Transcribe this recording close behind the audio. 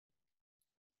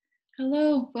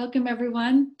Hello, welcome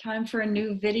everyone. Time for a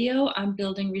new video on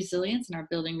building resilience in our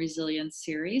Building Resilience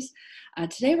series.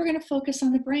 Today we're going to focus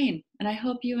on the brain, and I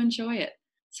hope you enjoy it.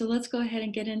 So let's go ahead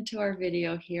and get into our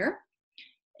video here.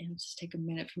 And just take a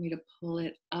minute for me to pull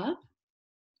it up.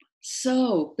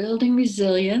 So, building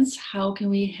resilience, how can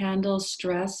we handle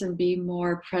stress and be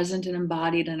more present and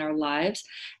embodied in our lives?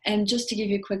 And just to give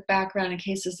you a quick background, in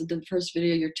case this is the first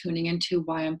video you're tuning into,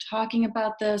 why I'm talking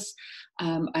about this,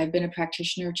 I've been a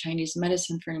practitioner of Chinese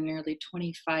medicine for nearly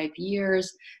 25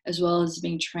 years, as well as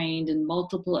being trained in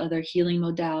multiple other healing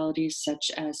modalities, such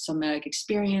as somatic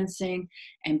experiencing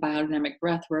and biodynamic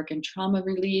breath work and trauma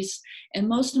release. And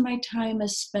most of my time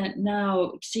is spent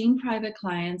now seeing private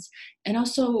clients and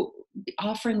also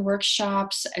offering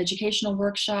workshops, educational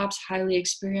workshops, highly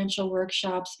experiential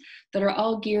workshops that are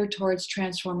all geared towards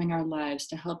transforming our lives,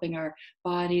 to helping our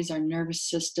bodies, our nervous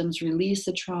systems release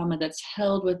the trauma that's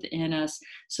held within us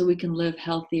so we can live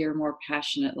healthier, more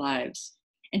passionate lives.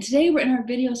 And today we're in our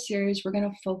video series, we're going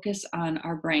to focus on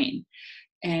our brain.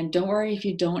 And don't worry if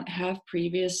you don't have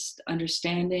previous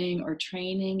understanding or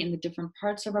training in the different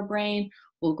parts of our brain.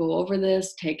 We'll go over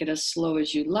this, take it as slow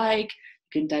as you like.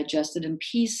 You can digest it in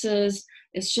pieces.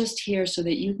 It's just here so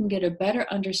that you can get a better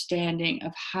understanding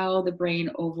of how the brain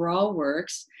overall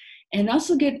works and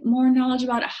also get more knowledge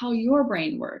about how your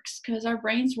brain works, because our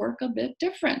brains work a bit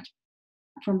different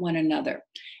from one another.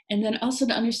 And then also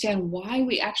to understand why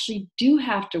we actually do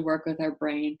have to work with our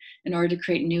brain in order to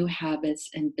create new habits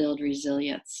and build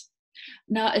resilience.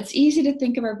 Now, it's easy to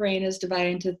think of our brain as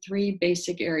divided into three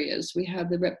basic areas. We have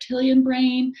the reptilian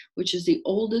brain, which is the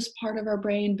oldest part of our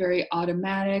brain, very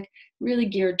automatic, really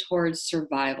geared towards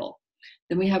survival.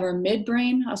 Then we have our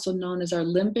midbrain, also known as our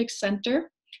limbic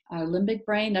center. Our limbic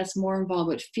brain, that's more involved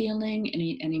with feeling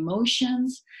and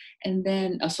emotions, and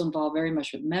then also involved very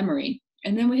much with memory.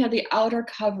 And then we have the outer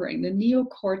covering, the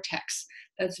neocortex,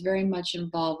 that's very much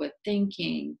involved with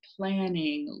thinking,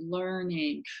 planning,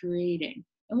 learning, creating.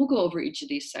 And we'll go over each of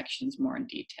these sections more in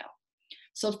detail.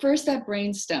 So first, that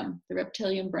brain stem, the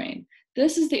reptilian brain.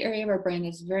 This is the area of our brain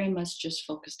that's very much just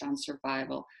focused on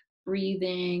survival,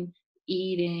 breathing,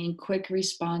 eating, quick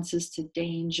responses to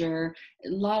danger. A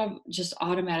lot of just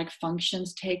automatic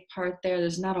functions take part there.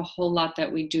 There's not a whole lot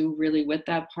that we do really with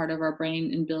that part of our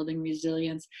brain in building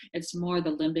resilience. It's more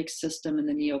the limbic system and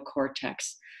the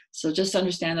neocortex. So just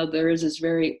understand that there is this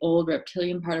very old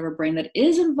reptilian part of our brain that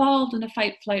is involved in a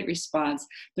fight-flight response,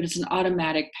 but it's an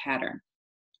automatic pattern.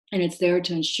 And it's there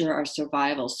to ensure our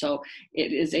survival. So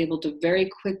it is able to very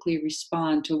quickly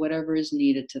respond to whatever is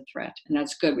needed to threat. And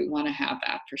that's good. We want to have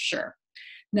that for sure.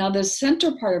 Now, the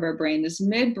center part of our brain, this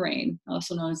midbrain,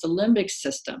 also known as the limbic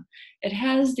system, it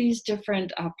has these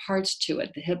different parts to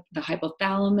it, the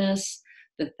hypothalamus,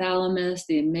 the thalamus,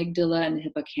 the amygdala, and the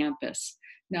hippocampus.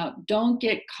 Now, don't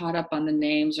get caught up on the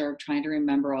names or trying to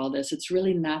remember all this. It's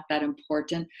really not that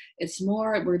important. It's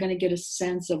more, we're going to get a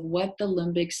sense of what the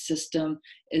limbic system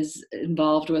is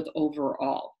involved with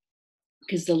overall,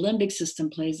 because the limbic system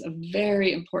plays a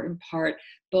very important part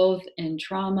both in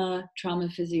trauma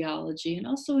physiology, and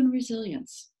also in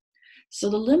resilience. So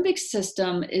the limbic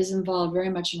system is involved very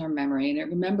much in our memory, and it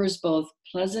remembers both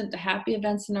pleasant, happy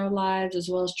events in our lives as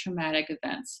well as traumatic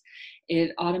events.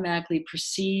 It automatically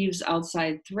perceives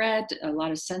outside threat, a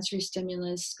lot of sensory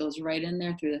stimulus goes right in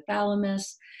there through the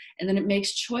thalamus, and then it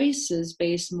makes choices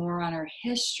based more on our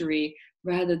history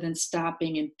rather than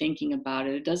stopping and thinking about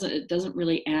it. It doesn't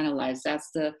really analyze.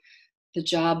 That's the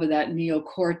job of that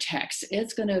neocortex.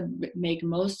 It's going to make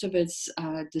most of its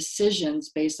decisions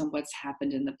based on what's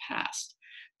happened in the past.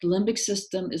 The limbic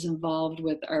system is involved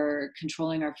with our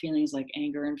controlling our feelings like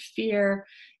anger and fear.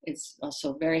 It's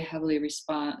also very heavily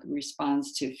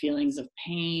responds to feelings of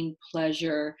pain,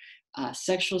 pleasure,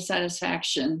 sexual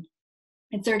satisfaction.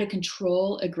 It's there to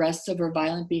control aggressive or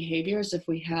violent behaviors if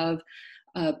we have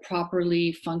a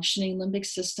properly functioning limbic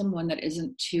system, one that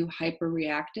isn't too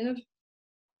hyperreactive,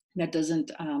 that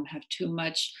doesn't have too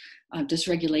much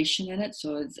dysregulation in it.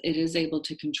 So it is able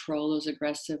to control those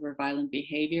aggressive or violent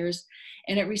behaviors.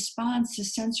 And it responds to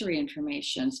sensory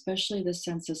information, especially the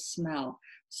sense of smell.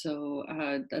 So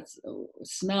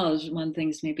smell is one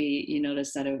thing, maybe you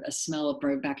notice that a smell will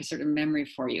bring back a certain memory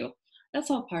for you.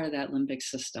 That's all part of that limbic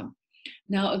system.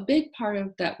 Now, a big part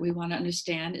of that we want to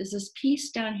understand is this piece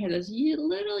down here, this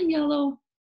little yellow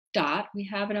dot. We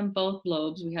have it on both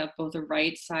lobes. We have both the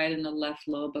right side and the left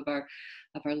lobe of our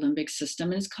limbic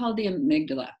system, and it's called the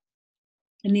amygdala.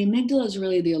 And the amygdala is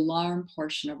really the alarm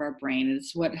portion of our brain.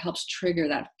 It's what helps trigger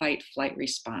that fight-flight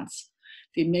response.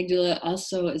 The amygdala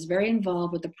also is very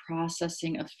involved with the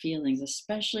processing of feelings,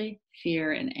 especially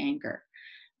fear and anger.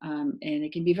 And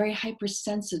it can be very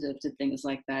hypersensitive to things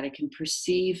like that. It can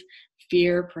perceive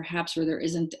fear, perhaps where there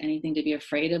isn't anything to be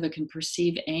afraid of. It can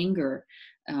perceive anger.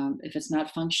 If it's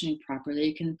not functioning properly,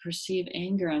 it can perceive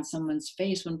anger on someone's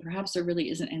face when perhaps there really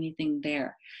isn't anything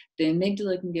there. The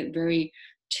amygdala can get very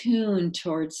tuned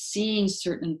towards seeing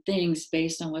certain things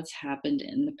based on what's happened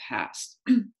in the past.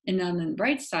 And on the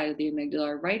right side of the amygdala,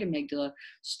 our right amygdala,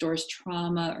 stores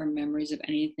trauma or memories of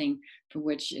anything for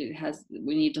which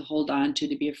we need to hold on to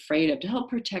be afraid of, to help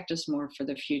protect us more for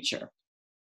the future.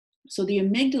 So the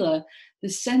amygdala, the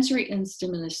sensory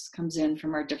stimulus comes in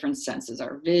from our different senses,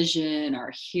 our vision,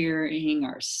 our hearing,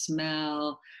 our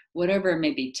smell, whatever it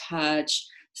may be, touch.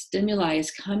 Stimuli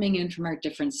is coming in from our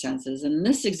different senses. And in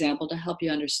this example, to help you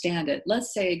understand it,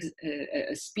 let's say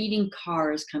a speeding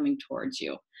car is coming towards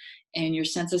you, and your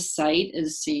sense of sight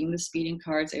is seeing the speeding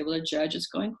car. It's able to judge it's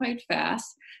going quite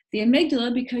fast. The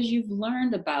amygdala, because you've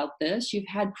learned about this, you've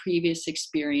had previous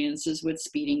experiences with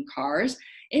speeding cars,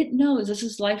 it knows this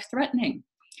is life-threatening.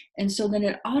 And so then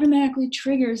it automatically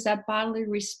triggers that bodily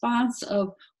response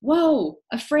of, whoa,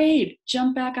 afraid,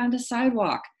 jump back onto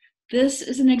sidewalk. This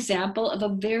is an example of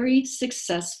a very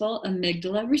successful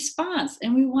amygdala response,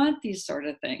 and we want these sort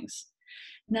of things.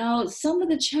 Now, some of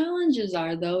the challenges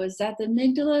are, though, is that the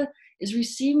amygdala is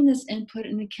receiving this input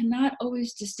and it cannot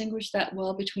always distinguish that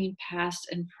well between past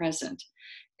and present.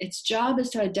 Its job is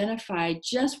to identify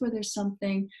just whether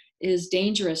something is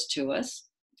dangerous to us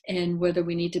and whether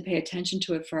we need to pay attention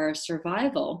to it for our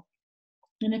survival.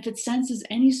 And if it senses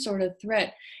any sort of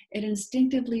threat, it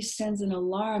instinctively sends an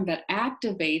alarm that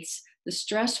activates the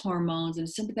stress hormones and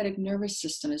sympathetic nervous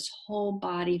system, this whole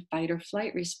body fight or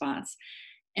flight response.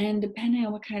 And depending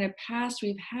on what kind of past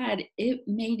we've had, it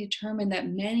may determine that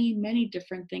many, many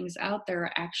different things out there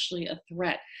are actually a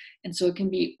threat. And so it can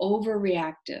be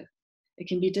overreactive. It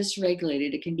can be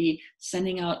dysregulated. It can be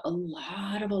sending out a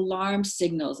lot of alarm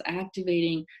signals,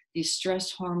 activating these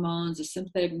stress hormones, the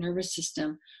sympathetic nervous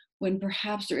system, when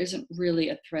perhaps there isn't really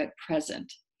a threat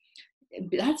present.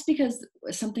 That's because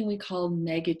something we call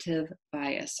negative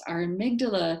bias. Our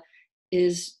amygdala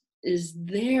is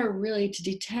there really to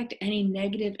detect any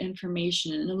negative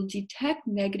information, and it will detect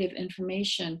negative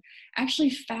information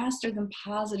actually faster than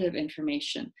positive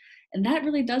information. And that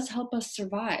really does help us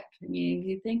survive. I mean, if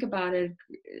you think about it,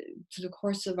 through the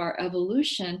course of our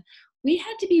evolution, we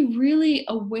had to be really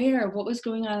aware of what was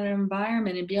going on in our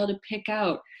environment and be able to pick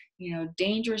out,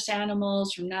 dangerous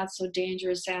animals from not so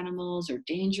dangerous animals, or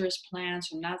dangerous plants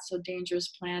from not so dangerous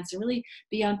plants, and really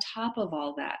be on top of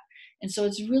all that. And so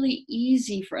it's really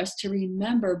easy for us to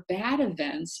remember bad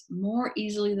events more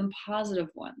easily than positive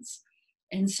ones.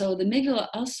 And so the amygdala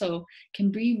also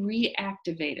can be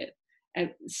reactivated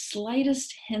at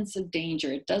slightest hints of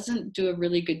danger. It doesn't do a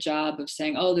really good job of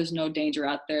saying, oh, there's no danger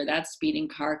out there. That speeding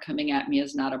car coming at me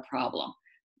is not a problem.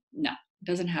 No, it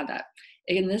doesn't have that.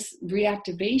 And this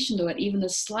reactivation, though, at even the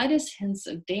slightest hints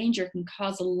of danger can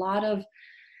cause a lot of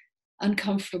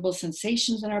uncomfortable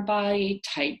sensations in our body,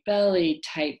 tight belly,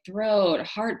 tight throat,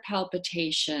 heart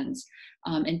palpitations,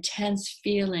 intense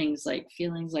feelings like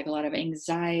a lot of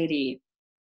anxiety,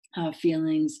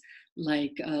 feelings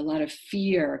like a lot of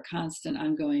fear, constant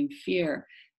ongoing fear.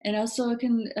 And also it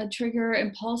can trigger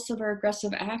impulsive or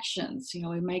aggressive actions.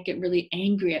 We might get really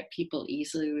angry at people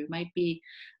easily. We might be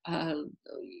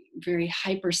very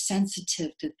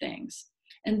hypersensitive to things.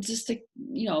 And just to,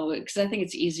 because I think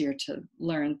it's easier to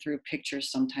learn through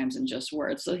pictures sometimes than just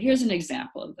words. So here's an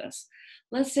example of this.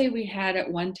 Let's say we had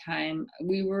at one time,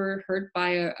 we were hurt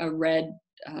by a red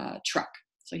truck.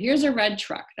 So here's a red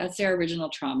truck. That's our original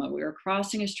trauma. We were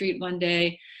crossing a street one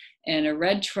day and a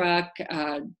red truck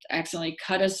accidentally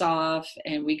cut us off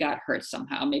and we got hurt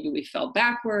somehow. Maybe we fell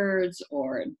backwards,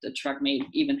 or the truck may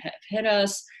even have hit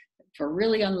us if we're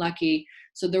really unlucky.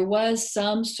 So there was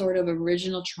some sort of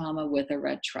original trauma with a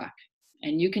red truck.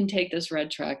 And you can take this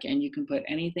red truck and you can put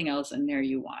anything else in there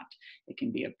you want. It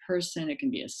can be a person, it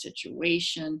can be a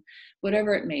situation,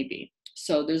 whatever it may be.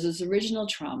 So there's this original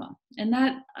trauma, and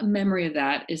that memory of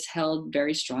that is held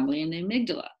very strongly in the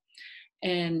amygdala.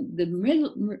 And the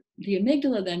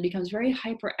amygdala then becomes very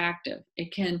hyperactive.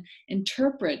 It can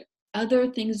interpret other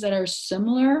things that are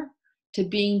similar to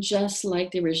being just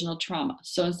like the original trauma.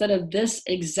 So instead of this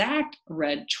exact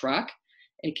red truck,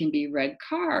 it can be red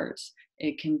cars.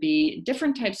 It can be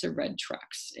different types of red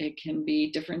trucks. It can be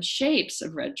different shapes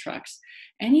of red trucks.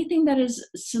 Anything that is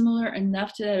similar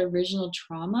enough to that original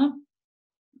trauma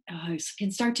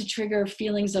can start to trigger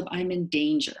feelings of I'm in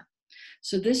danger.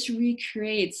 So this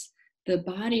recreates the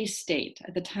body state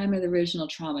at the time of the original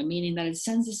trauma, meaning that it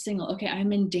sends a signal, okay,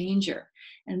 I'm in danger.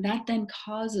 And that then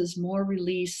causes more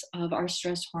release of our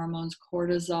stress hormones,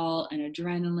 cortisol and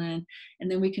adrenaline. And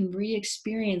then we can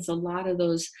re-experience a lot of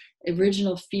those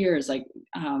original fears like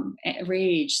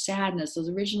rage, sadness, those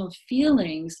original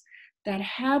feelings that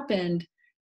happened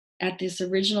at this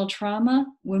original trauma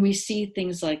when we see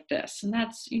things like this. And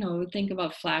that's, think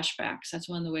about flashbacks. That's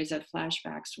one of the ways that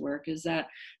flashbacks work, is that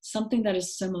something that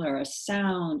is similar, a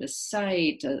sound, a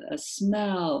sight, a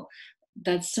smell,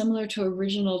 that's similar to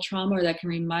original trauma, or that can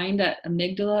remind that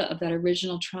amygdala of that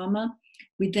original trauma,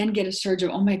 we then get a surge of,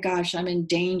 oh my gosh, I'm in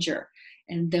danger.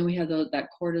 And then we have that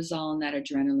cortisol and that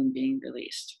adrenaline being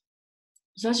released.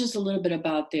 So that's just a little bit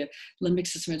about the limbic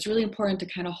system. It's really important to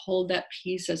kind of hold that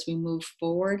piece as we move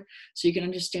forward, so you can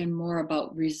understand more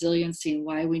about resiliency and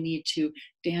why we need to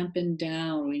dampen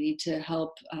down. We need to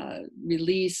help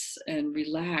release and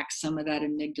relax some of that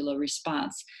amygdala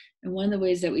response. And one of the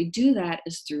ways that we do that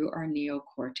is through our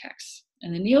neocortex.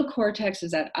 And the neocortex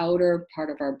is that outer part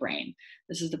of our brain.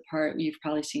 This is the part, you've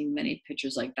probably seen many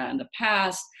pictures like that in the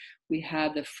past. We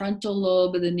have the frontal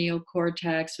lobe of the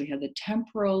neocortex, we have the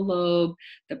temporal lobe,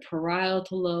 the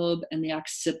parietal lobe, and the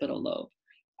occipital lobe.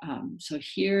 So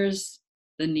here's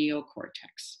the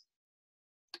neocortex.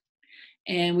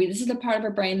 And this is the part of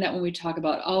our brain that when we talk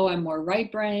about, oh, I'm more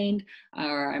right-brained,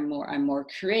 or I'm more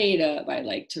creative, I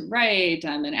like to write,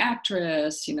 I'm an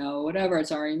actress, whatever,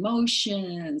 it's our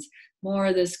emotions, more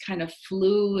of this kind of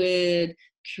fluid,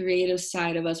 creative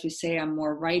side of us. We say I'm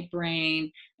more right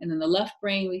brain. And then the left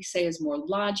brain we say is more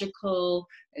logical.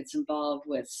 It's involved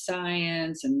with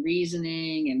science and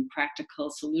reasoning and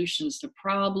practical solutions to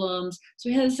problems. So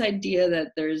we have this idea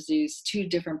that there's these two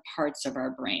different parts of our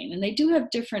brain, and they do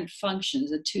have different functions,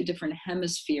 the two different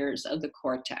hemispheres of the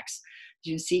cortex. As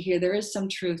you can see here, there is some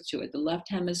truth to it. The left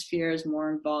hemisphere is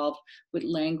more involved with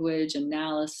language,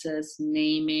 analysis,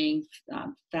 naming,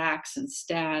 facts and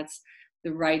stats.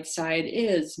 The right side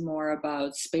is more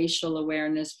about spatial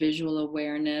awareness, visual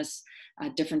awareness,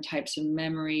 different types of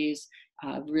memories,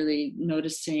 really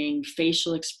noticing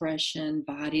facial expression,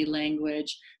 body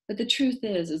language. But the truth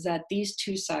is that these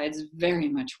two sides very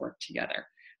much work together.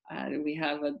 We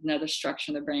have another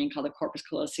structure in the brain called the corpus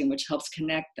callosum, which helps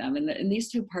connect them. And these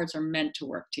two parts are meant to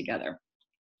work together.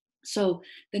 So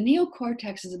the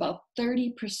neocortex is about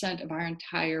 30% of our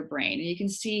entire brain. And you can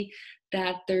see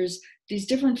that there's these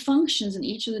different functions in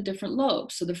each of the different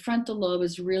lobes. So the frontal lobe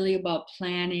is really about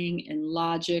planning and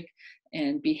logic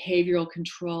and behavioral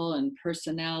control and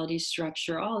personality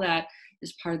structure. All that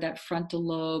is part of that frontal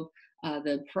lobe.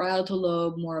 The parietal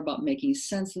lobe, more about making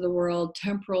sense of the world.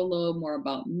 Temporal lobe, more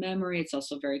about memory. It's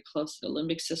also very close to the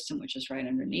limbic system, which is right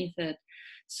underneath it.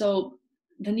 So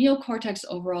the neocortex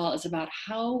overall is about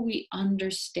how we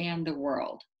understand the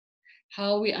world,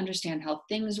 how we understand how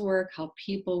things work, how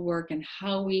people work, and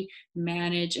how we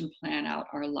manage and plan out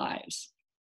our lives.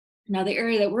 Now, the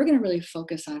area that we're going to really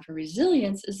focus on for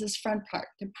resilience is this front part,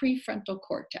 the prefrontal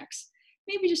cortex.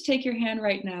 Maybe just take your hand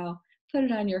right now, put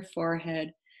it on your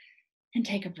forehead, and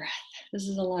take a breath. This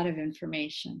is a lot of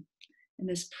information. And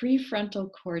this prefrontal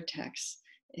cortex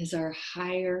is our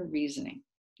higher reasoning.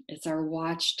 It's our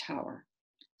watchtower.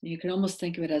 You can almost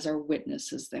think of it as our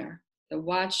witnesses there. The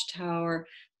watchtower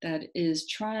that is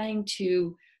trying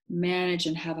to manage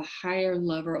and have a higher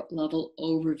level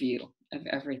overview of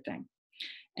everything.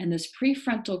 And this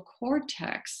prefrontal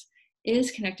cortex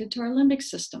is connected to our limbic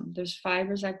system. There's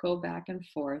fibers that go back and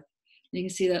forth. You can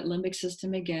see that limbic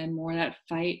system again, more that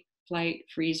fight, flight,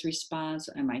 freeze response.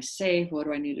 Am I safe? What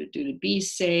do I need to do to be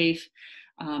safe?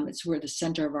 It's where the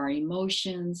center of our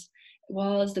emotions.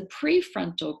 While as the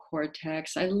prefrontal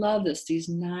cortex, I love these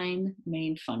 9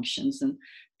 main functions, and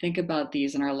think about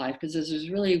these in our life, because this is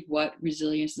really what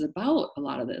resilience is about, a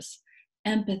lot of this.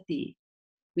 Empathy.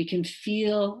 We can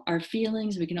feel our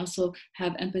feelings. We can also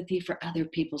have empathy for other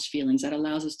people's feelings. That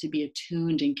allows us to be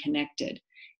attuned and connected.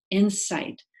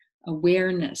 Insight,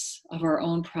 awareness of our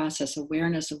own process,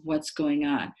 awareness of what's going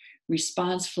on.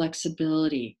 Response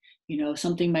flexibility.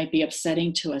 Something might be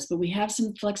upsetting to us, but we have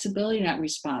some flexibility in that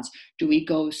response. Do we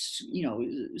go,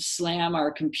 slam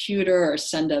our computer or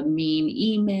send a mean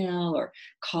email or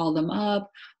call them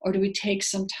up? Or do we take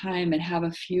some time and have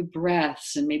a few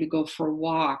breaths and maybe go for a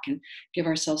walk and give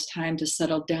ourselves time to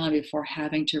settle down before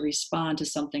having to respond to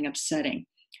something upsetting?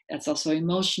 That's also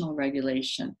emotional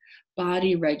regulation,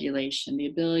 body regulation, the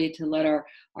ability to let our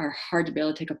heart, to be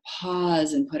able to take a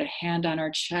pause and put a hand on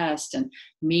our chest and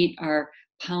meet our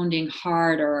pounding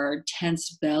heart or our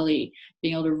tense belly,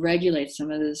 being able to regulate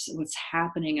some of this, what's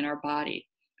happening in our body.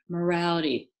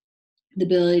 Morality, the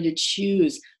ability to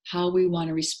choose how we want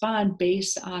to respond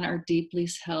based on our deeply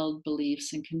held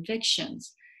beliefs and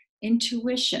convictions.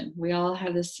 Intuition, we all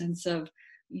have this sense of,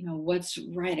 what's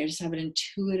right. I just have an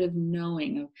intuitive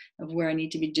knowing of where I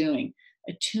need to be doing.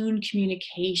 Attuned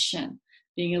communication,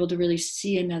 being able to really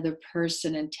see another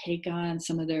person and take on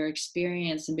some of their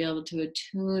experience and be able to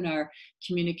attune our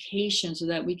communication so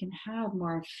that we can have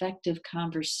more effective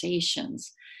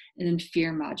conversations. And then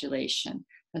fear modulation.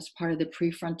 That's part of the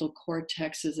prefrontal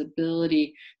cortex's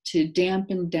ability to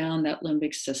dampen down that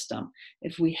limbic system.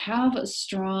 If we have a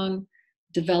strong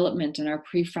development in our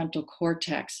prefrontal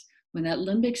cortex, when that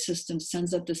limbic system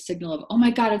sends up the signal of, oh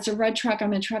my God, it's a red truck,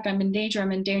 I'm in danger,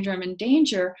 I'm in danger, I'm in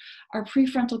danger, our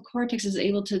prefrontal cortex is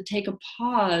able to take a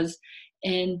pause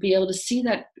and be able to see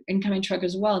that incoming truck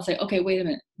as well and say, okay, wait a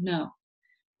minute, no,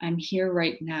 I'm here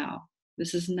right now.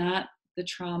 This is not the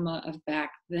trauma of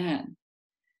back then.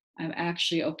 I'm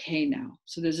actually okay now.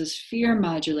 So there's this fear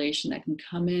modulation that can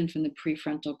come in from the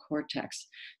prefrontal cortex,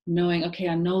 knowing, okay,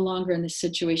 I'm no longer in the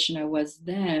situation I was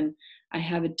then. I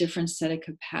have a different set of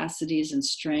capacities and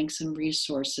strengths and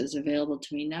resources available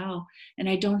to me now, and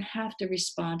I don't have to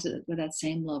respond to it with that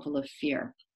same level of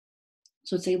fear.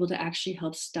 So it's able to actually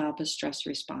help stop a stress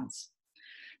response.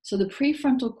 So the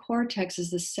prefrontal cortex is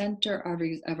the center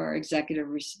of our executive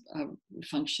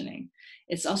functioning.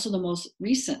 It's also the most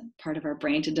recent part of our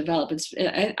brain to develop.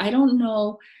 I don't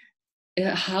know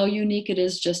how unique it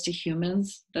is just to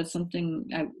humans. That's something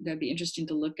that'd be interesting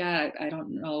to look at. I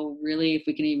don't know really if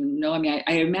we can even know. I mean,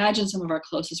 I imagine some of our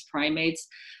closest primates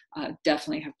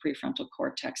definitely have prefrontal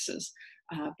cortexes.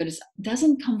 But it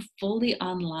doesn't come fully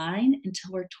online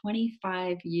until we're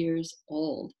 25 years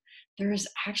old. There's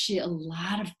actually a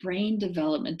lot of brain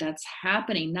development that's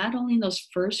happening, not only in those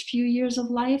first few years of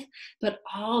life, but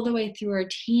all the way through our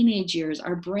teenage years.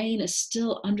 Our brain is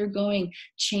still undergoing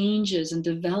changes and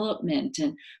development,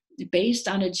 and based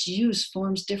on its use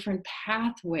forms different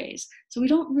pathways. So we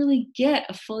don't really get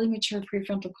a fully mature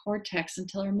prefrontal cortex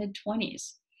until our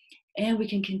mid-20s, and we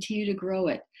can continue to grow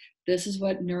it. This is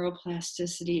what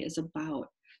neuroplasticity is about.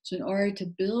 So in order to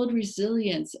build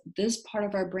resilience, this part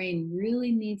of our brain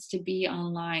really needs to be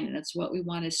online, and it's what we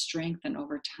want to strengthen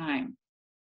over time.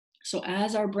 So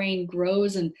as our brain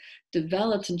grows and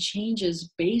develops and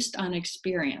changes based on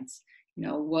experience,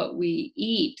 what we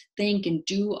eat, think, and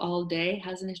do all day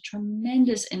has a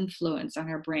tremendous influence on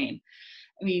our brain.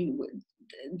 I mean,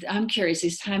 I'm curious,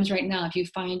 these times right now, if you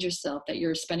find yourself that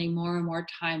you're spending more and more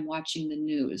time watching the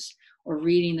news or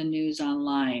reading the news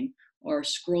online or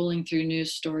scrolling through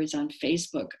news stories on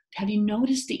Facebook, have you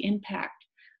noticed the impact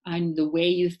on the way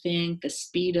you think, the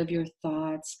speed of your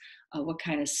thoughts, what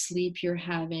kind of sleep you're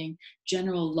having,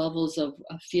 general levels of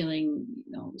feeling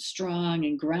strong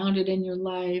and grounded in your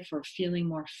life, or feeling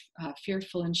more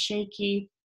fearful and shaky?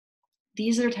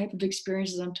 These are the type of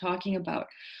experiences I'm talking about.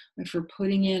 If we're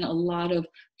putting in a lot of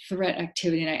threat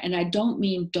activity, and I don't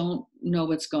mean don't know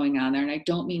what's going on there, and I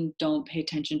don't mean don't pay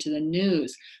attention to the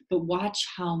news, but watch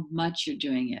how much you're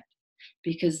doing it,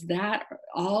 because that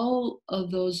all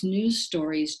of those news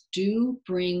stories do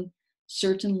bring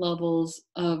certain levels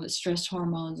of stress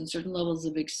hormones and certain levels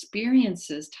of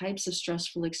experiences, types of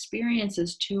stressful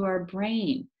experiences to our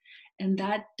brain, and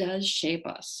that does shape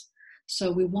us. So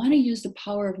we want to use the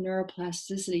power of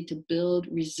neuroplasticity to build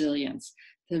resilience,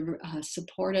 to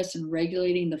support us in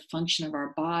regulating the function of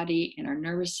our body and our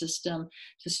nervous system,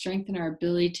 to strengthen our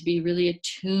ability to be really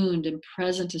attuned and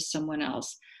present to someone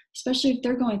else, especially if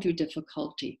they're going through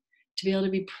difficulty, to be able to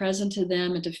be present to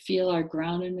them and to feel our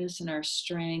groundedness and our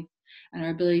strength and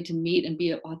our ability to meet and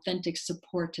be an authentic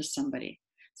support to somebody.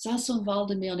 It's also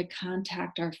involved in being able to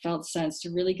contact our felt sense,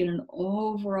 to really get an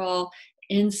overall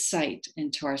insight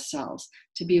into ourselves,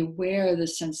 to be aware of the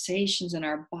sensations in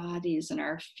our bodies and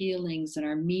our feelings and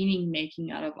our meaning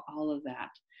making out of all of that.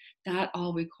 That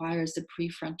all requires the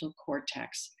prefrontal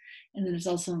cortex. And then it's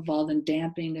also involved in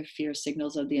dampening the fear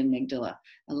signals of the amygdala,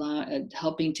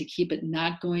 helping to keep it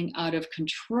not going out of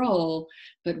control,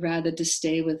 but rather to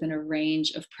stay within a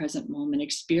range of present moment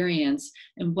experience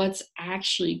and what's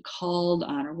actually called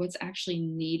on or what's actually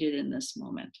needed in this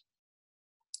moment.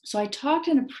 So I talked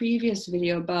in a previous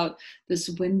video about this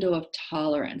window of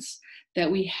tolerance, that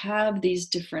we have these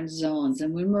different zones.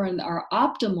 And when we're in our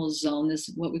optimal zone, this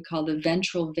is what we call the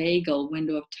ventral vagal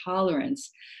window of tolerance,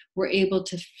 we're able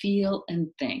to feel and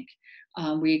think.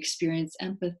 We experience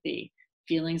empathy.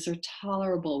 Feelings are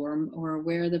tolerable. We're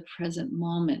aware of the present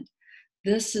moment.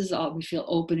 This is all, we feel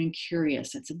open and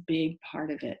curious. That's a big part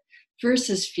of it.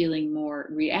 Versus feeling more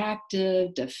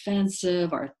reactive,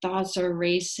 defensive, our thoughts are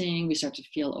racing, we start to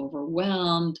feel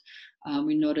overwhelmed,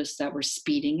 We notice that we're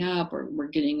speeding up, or we're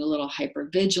getting a little hyper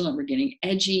vigilant, we're getting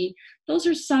edgy. Those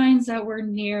are signs that we're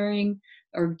nearing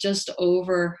or just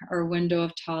over our window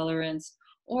of tolerance.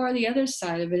 Or the other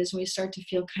side of it is when we start to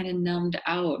feel kind of numbed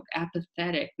out,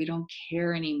 apathetic, we don't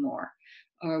care anymore,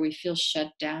 or we feel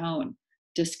shut down,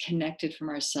 disconnected from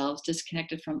ourselves,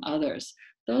 disconnected from others.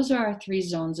 Those are our three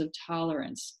zones of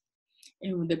tolerance.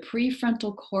 And the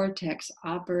prefrontal cortex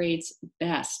operates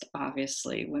best,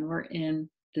 obviously, when we're in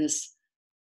this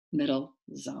middle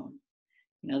zone.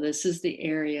 This is the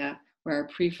area where our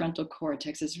prefrontal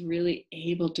cortex is really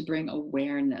able to bring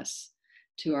awareness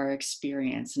to our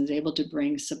experience and is able to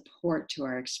bring support to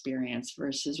our experience,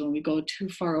 versus when we go too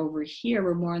far over here,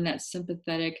 we're more in that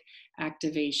sympathetic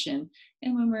activation.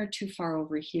 And when we're too far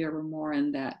over here, we're more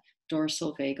in that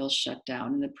dorsal vagal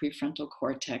shutdown, and the prefrontal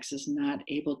cortex is not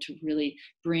able to really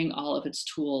bring all of its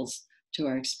tools to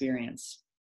our experience.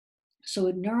 So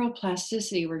with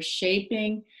neuroplasticity, we're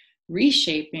shaping,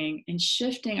 reshaping, and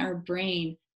shifting our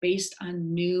brain based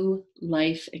on new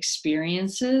life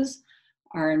experiences,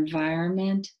 our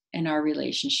environment, and our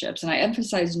relationships. And I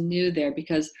emphasize new there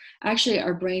because actually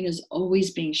our brain is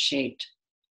always being shaped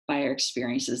by our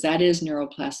experiences. That is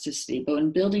neuroplasticity. But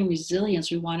in building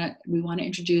resilience, we want to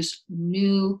introduce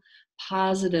new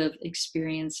positive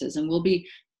experiences, and we'll be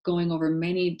going over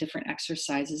many different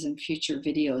exercises in future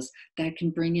videos that can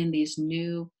bring in these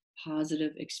new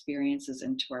positive experiences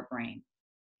into our brain.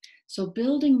 So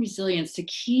building resilience, the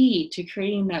key to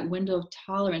creating that window of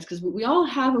tolerance, because we all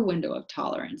have a window of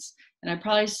tolerance. And I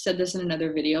probably said this in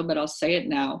another video, but I'll say it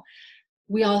now.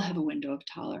 We all have a window of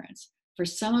tolerance. For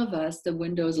some of us, the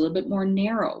window is a little bit more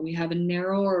narrow. We have a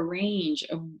narrower range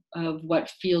of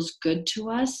what feels good to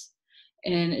us.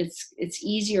 And it's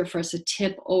easier for us to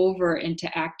tip over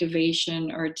into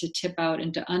activation or to tip out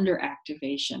into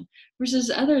underactivation.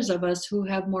 Versus others of us who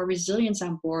have more resilience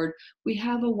on board, we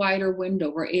have a wider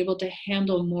window. We're able to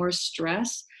handle more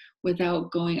stress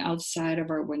without going outside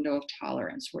of our window of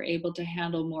tolerance. We're able to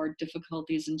handle more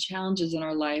difficulties and challenges in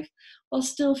our life while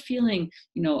still feeling,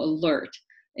 alert,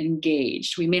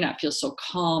 engaged. We may not feel so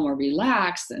calm or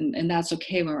relaxed, and that's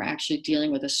okay when we're actually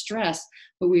dealing with a stress,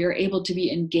 but we are able to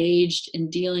be engaged in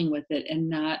dealing with it and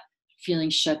not feeling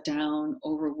shut down,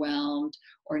 overwhelmed,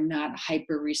 or not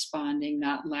hyper responding,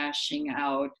 not lashing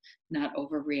out, not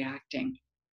overreacting.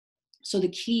 So the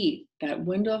key, that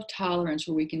window of tolerance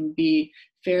where we can be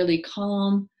fairly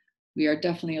calm, we are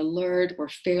definitely alert, we're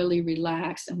fairly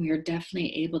relaxed, and we are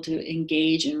definitely able to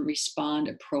engage and respond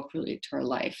appropriately to our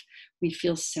life. We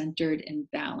feel centered and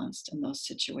balanced in those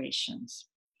situations.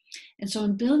 And so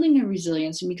in building a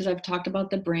resilience, and because I've talked about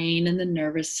the brain and the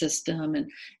nervous system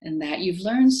and that, you've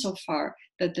learned so far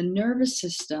that the nervous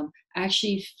system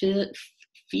actually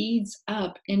feeds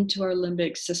up into our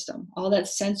limbic system. All that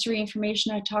sensory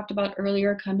information I talked about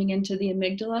earlier coming into the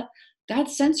amygdala, that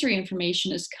sensory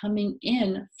information is coming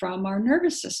in from our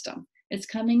nervous system. It's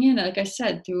coming in, like I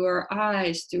said, through our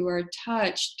eyes, through our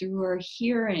touch, through our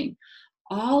hearing.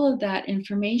 All of that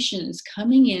information is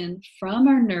coming in from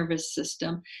our nervous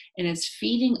system, and it's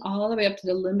feeding all the way up to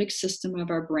the limbic system of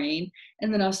our brain,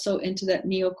 and then also into that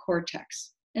neocortex.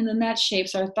 And then that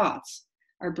shapes our thoughts.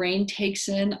 Our brain takes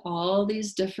in all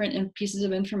these different pieces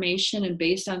of information, and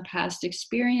based on past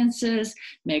experiences,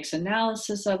 makes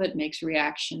analysis of it, makes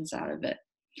reactions out of it.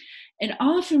 And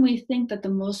often we think that the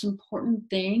most important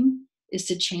thing is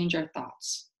to change our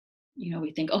thoughts.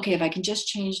 We think, okay, if I can just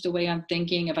change the way I'm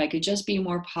thinking, if I could just be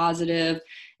more positive,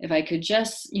 if I could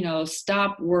just,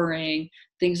 stop worrying,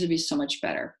 things would be so much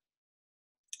better.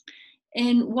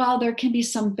 And while there can be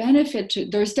some benefit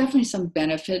there's definitely some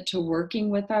benefit to working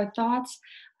with our thoughts,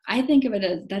 I think of it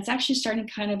as that's actually starting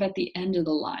kind of at the end of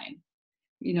the line,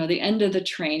 the end of the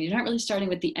train. You're not really starting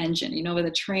with the engine, with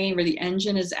a train where the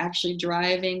engine is actually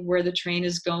driving where the train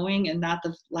is going and not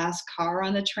the last car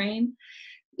on the train.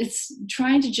 It's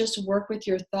trying to just work with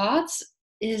your thoughts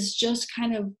is just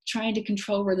kind of trying to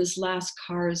control where this last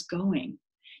car is going.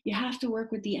 You have to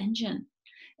work with the engine.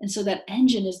 And so that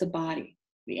engine is the body.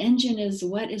 The engine is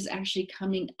what is actually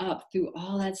coming up through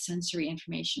all that sensory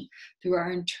information, through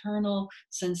our internal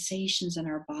sensations in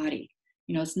our body.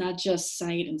 It's not just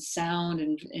sight and sound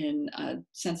and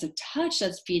sense of touch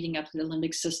that's feeding up to the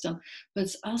limbic system, but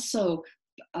it's also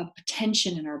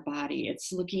tension in our body.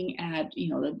 It's looking at,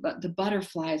 the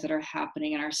butterflies that are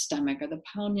happening in our stomach or the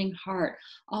pounding heart.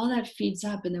 All that feeds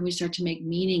up, and then we start to make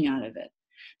meaning out of it.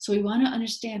 So we want to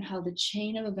understand how the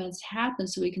chain of events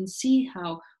happens so we can see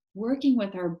how working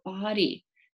with our body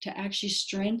to actually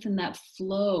strengthen that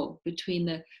flow between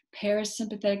the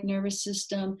parasympathetic nervous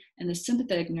system and the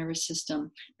sympathetic nervous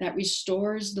system, that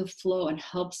restores the flow and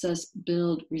helps us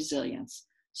build resilience.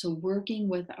 So working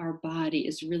with our body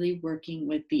is really working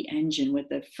with the engine, with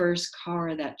the first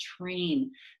car, that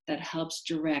train that helps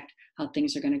direct how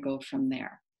things are going to go from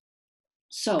there.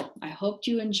 So I hope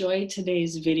you enjoyed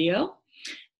today's video.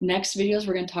 Next videos,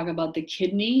 we're going to talk about the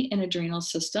kidney and adrenal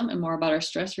system and more about our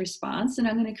stress response. And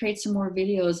I'm going to create some more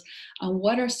videos on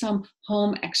what are some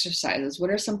home exercises,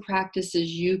 what are some practices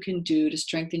you can do to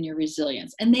strengthen your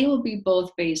resilience. And they will be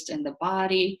both based in the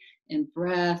body, in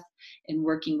breath, in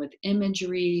working with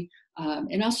imagery,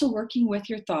 and also working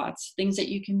with your thoughts, things that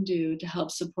you can do to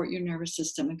help support your nervous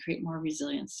system and create more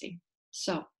resiliency.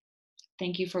 So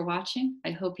thank you for watching.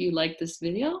 I hope you liked this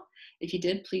video. If you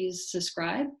did, please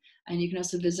subscribe. And you can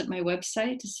also visit my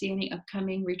website to see any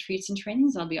upcoming retreats and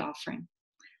trainings I'll be offering.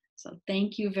 So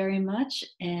thank you very much.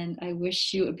 And I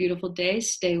wish you a beautiful day.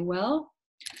 Stay well,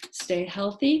 stay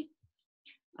healthy,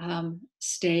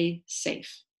 stay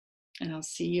safe. And I'll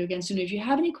see you again soon. If you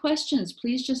have any questions,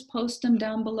 please just post them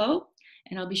down below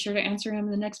and I'll be sure to answer them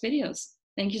in the next videos.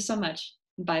 Thank you so much.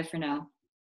 Bye for now.